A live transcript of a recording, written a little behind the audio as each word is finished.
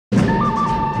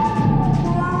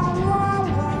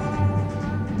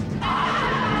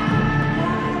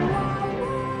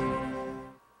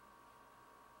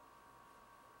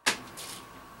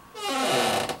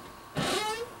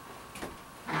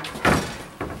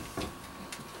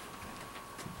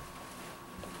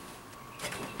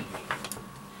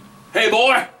Hey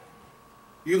boy,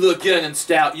 you look young and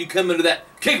stout. You coming to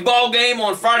that kickball game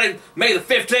on Friday, May the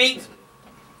 15th?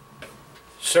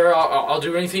 Sir, I'll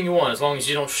do anything you want as long as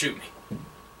you don't shoot me.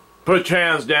 Put your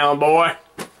hands down, boy.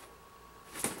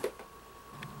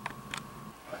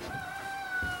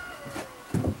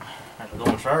 How's it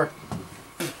going, sir?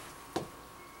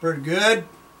 Pretty good.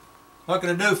 What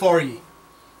can I do for you?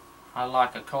 I'd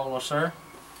like a cola, sir.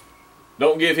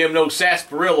 Don't give him no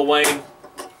sarsaparilla, Wayne.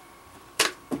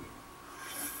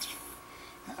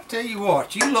 I'll tell you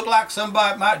what, you look like somebody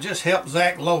that might just help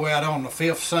Zach Lowe out on the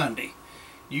 5th Sunday.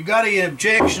 You got any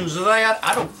objections to that?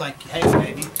 I don't think you have,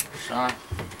 maybe. Son.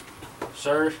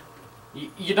 Sir,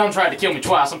 you done tried to kill me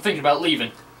twice. I'm thinking about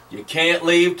leaving. You can't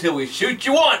leave till we shoot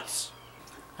you once.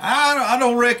 I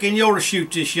don't reckon you're to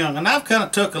shoot this young, and I've kind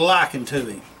of took a liking to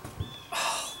him.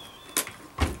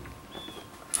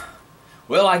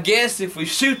 Well, I guess if we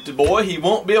shoot the boy, he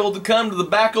won't be able to come to the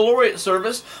baccalaureate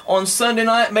service on Sunday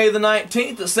night, May the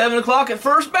 19th at 7 o'clock at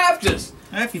First Baptist.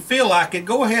 Now, if you feel like it,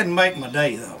 go ahead and make my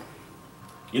day, though.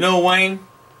 You know, Wayne,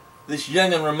 this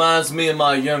young'un reminds me of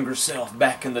my younger self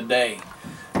back in the day.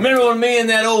 Remember when me and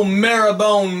that old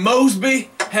Marrowbone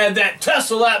Mosby had that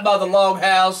tussle out by the log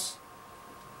house?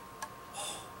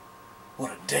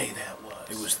 What a day that was.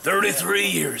 It was 33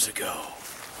 years ago.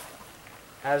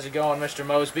 How's it going, Mr.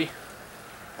 Mosby?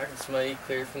 I can smell you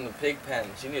clear from the pig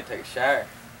pens. You need to take a shower.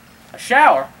 A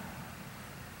shower?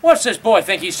 What's this boy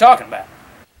think he's talking about?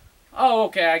 Oh,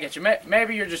 okay, I get you.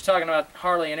 Maybe you're just talking about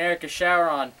Harley and Erica's shower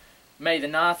on May the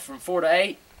 9th from 4 to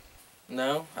 8?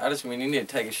 No, I just mean you need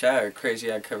to take a shower,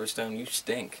 crazy Eyed-Coverstone. You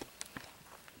stink.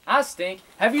 I stink.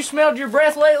 Have you smelled your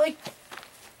breath lately?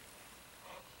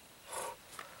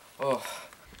 Oh.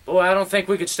 Boy, I don't think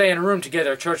we could stay in a room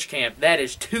together at church camp. That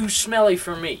is too smelly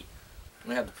for me. I'm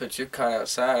gonna have to put your cot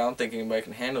outside. I don't think anybody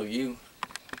can handle you.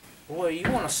 Boy, you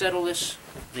want to settle this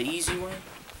the easy way?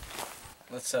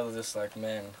 Let's settle this like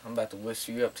men. I'm about to whisk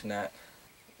you up tonight.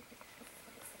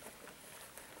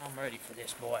 I'm ready for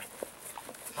this, boy.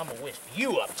 I'm gonna whisk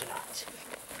you up tonight.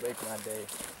 Make my day.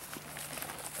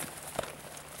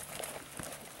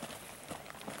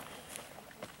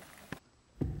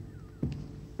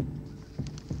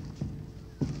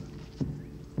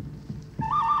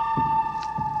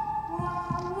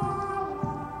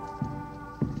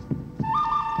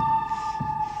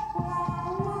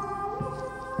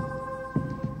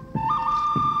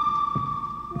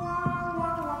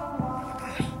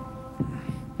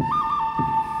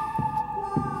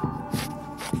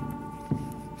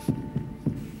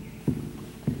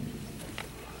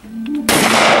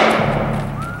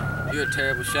 You're a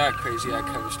terrible shot, crazy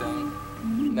Eyed-Coverstone.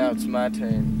 Now it's my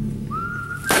turn.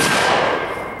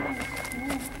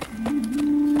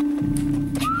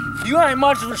 You ain't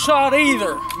much of a shot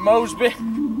either, Mosby.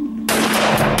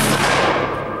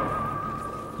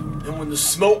 And when the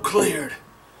smoke cleared,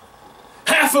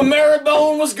 half of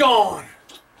Marrowbone was gone.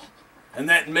 And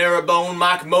that Marrowbone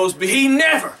Mike Mosby, he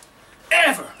never,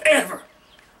 ever, ever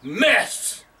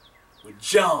messed with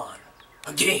John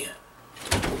again.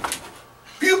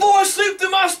 You boys sleep through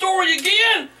my story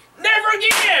again? Never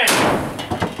again!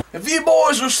 If you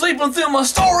boys are sleeping through my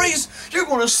stories, you're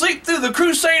going to sleep through the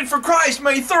Crusade for Christ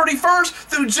May 31st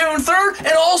through June 3rd,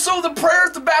 and also the prayer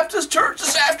at the Baptist Church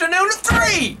this afternoon at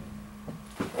 3.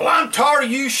 Well, I'm tired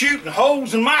of you shooting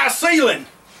holes in my ceiling.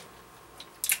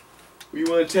 We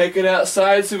want to take it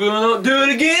outside so we don't do it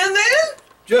again then?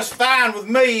 Just fine with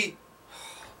me.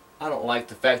 I don't like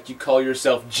the fact you call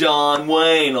yourself John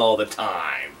Wayne all the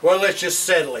time. Well, let's just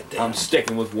settle it then. I'm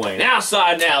sticking with Wayne.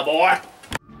 Outside now, boy.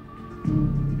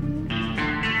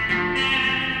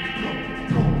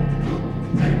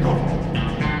 Go, go, go, go.